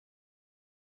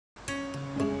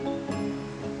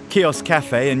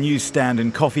Kioskafe, a newsstand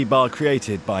and coffee bar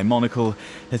created by Monocle,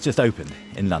 has just opened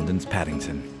in London's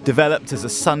Paddington. Developed as a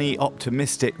sunny,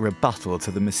 optimistic rebuttal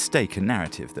to the mistaken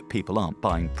narrative that people aren't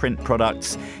buying print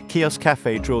products,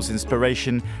 Kioskafe draws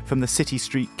inspiration from the city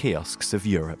street kiosks of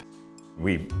Europe.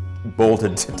 We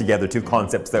bolted together two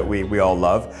concepts that we all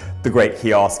love, the great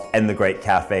kiosk and the great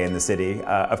cafe in the city.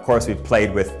 Of course, we've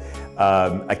played with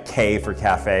a K for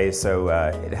cafe, so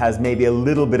it has maybe a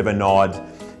little bit of a nod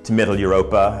to Middle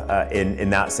Europa. In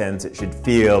that sense, it should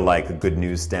feel like a good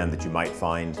newsstand that you might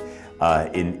find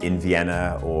in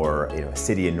Vienna or a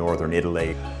city in northern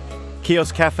Italy.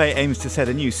 Kioskafe aims to set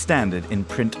a new standard in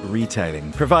print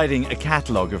retailing, providing a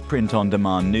catalogue of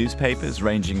print-on-demand newspapers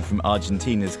ranging from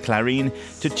Argentina's Clarín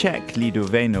to Czech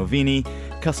Lidové Noviny.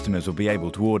 Customers will be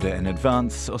able to order in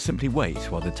advance or simply wait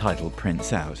while the title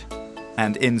prints out.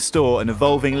 And in store, an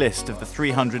evolving list of the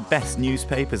 300 best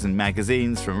newspapers and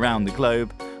magazines from around the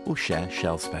globe will share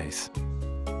shelf space.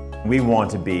 We want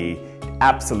to be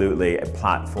absolutely a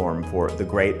platform for the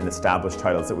great and established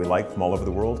titles that we like from all over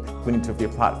the world. We need to be a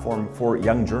platform for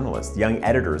young journalists, young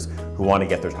editors who want to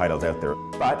get their titles out there.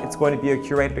 But it's going to be a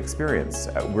curated experience.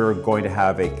 We're going to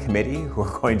have a committee who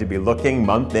are going to be looking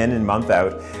month in and month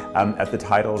out at the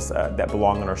titles that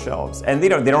belong on our shelves. And they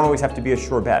don't always have to be a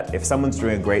sure bet. If someone's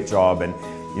doing a great job and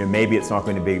maybe it's not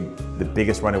going to be the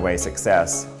biggest runaway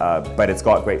success, but it's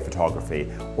got great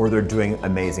photography, or they're doing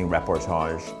amazing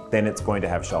reportage, then it's going to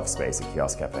have shelf space at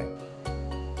Kioskafe.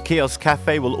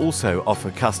 Kioskafe will also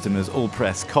offer customers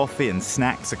all-press coffee and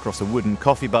snacks across a wooden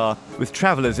coffee bar. With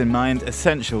travellers in mind,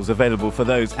 essentials available for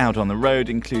those out on the road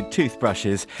include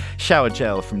toothbrushes, shower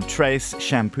gel from Trace,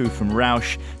 shampoo from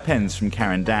Rausch, pens from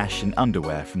Caran d'Ache and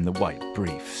underwear from the White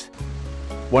Briefs.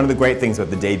 One of the great things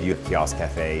about the debut of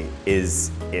Kioskafe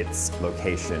is its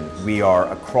location. We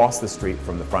are across the street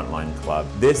from the Frontline Club.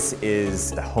 This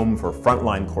is the home for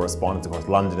frontline correspondence. Of course,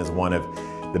 London is one of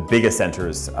the biggest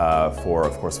centres for,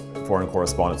 of course, foreign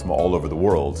correspondents from all over the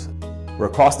world. We're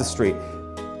across the street,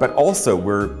 but also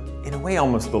we're, in a way,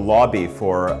 almost the lobby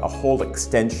for a whole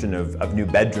extension of new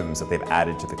bedrooms that they've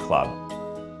added to the club.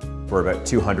 We're about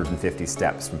 250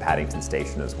 steps from Paddington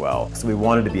Station as well. So we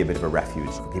wanted to be a bit of a refuge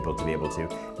for people to be able to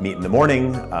meet in the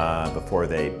morning before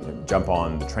they jump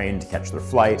on the train to catch their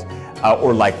flight,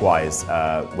 or likewise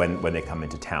when they come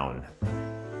into town.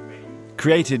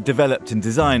 Created, developed and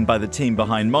designed by the team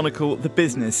behind Monocle, the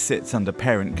business sits under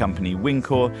parent company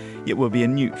Wincor, yet will be a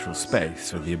neutral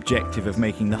space with the objective of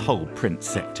making the whole print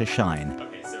sector shine.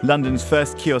 London's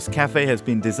first Kioskafe has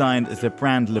been designed as a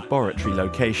brand laboratory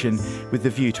location with the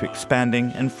view to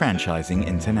expanding and franchising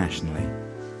internationally.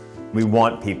 We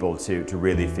want people to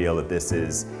really feel that this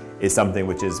is something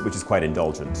which is quite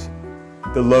indulgent.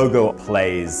 The logo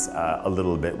plays a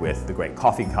little bit with the great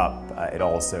coffee cup. It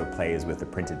also plays with the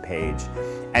printed page.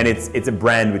 And it's a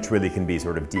brand which really can be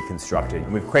sort of deconstructed.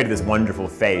 And we've created this wonderful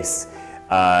face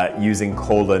using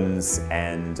colons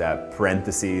and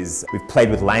parentheses. We've played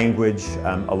with language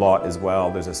a lot as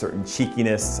well. There's a certain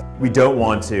cheekiness. We don't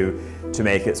want to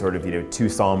make it sort of too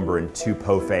somber and too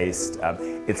po-faced.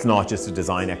 It's not just a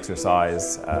design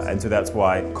exercise, and so that's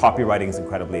why copywriting is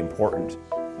incredibly important.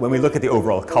 When we look at the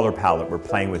overall color palette, we're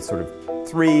playing with sort of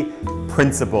three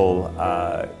principal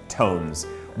tones.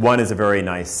 One is a very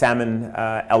nice salmon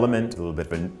element, a little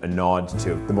bit of a nod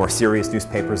to the more serious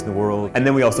newspapers in the world. And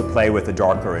then we also play with a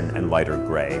darker and lighter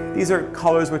gray. These are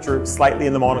colors which are slightly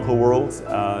in the Monocle world,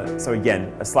 so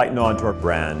again, a slight nod to our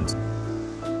brand.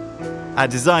 Our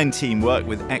design team worked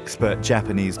with expert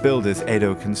Japanese builders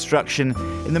Edo Construction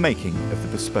in the making of the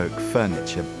bespoke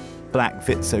furniture. Black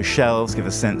Vitso shelves give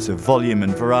a sense of volume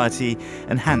and variety,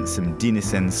 and handsome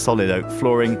Dinesen solid oak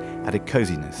flooring added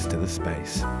coziness to the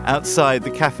space. Outside,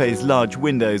 the cafe's large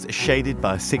windows are shaded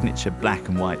by a signature black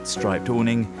and white striped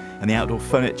awning, and the outdoor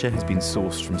furniture has been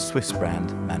sourced from Swiss brand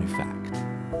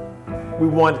Manufact. We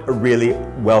want a really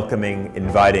welcoming,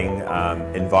 inviting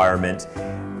environment,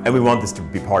 and we want this to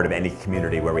be part of any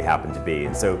community where we happen to be.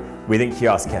 And so we think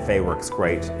Kioskafe works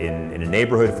great in a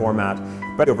neighborhood format,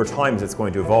 but over time it's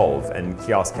going to evolve, and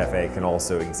Kioskafe can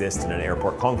also exist in an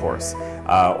airport concourse,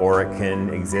 or it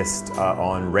can exist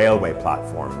on railway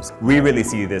platforms. We really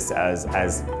see this as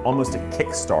almost a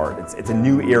kickstart. It's a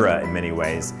new era in many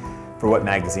ways for what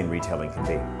magazine retailing can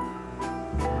be.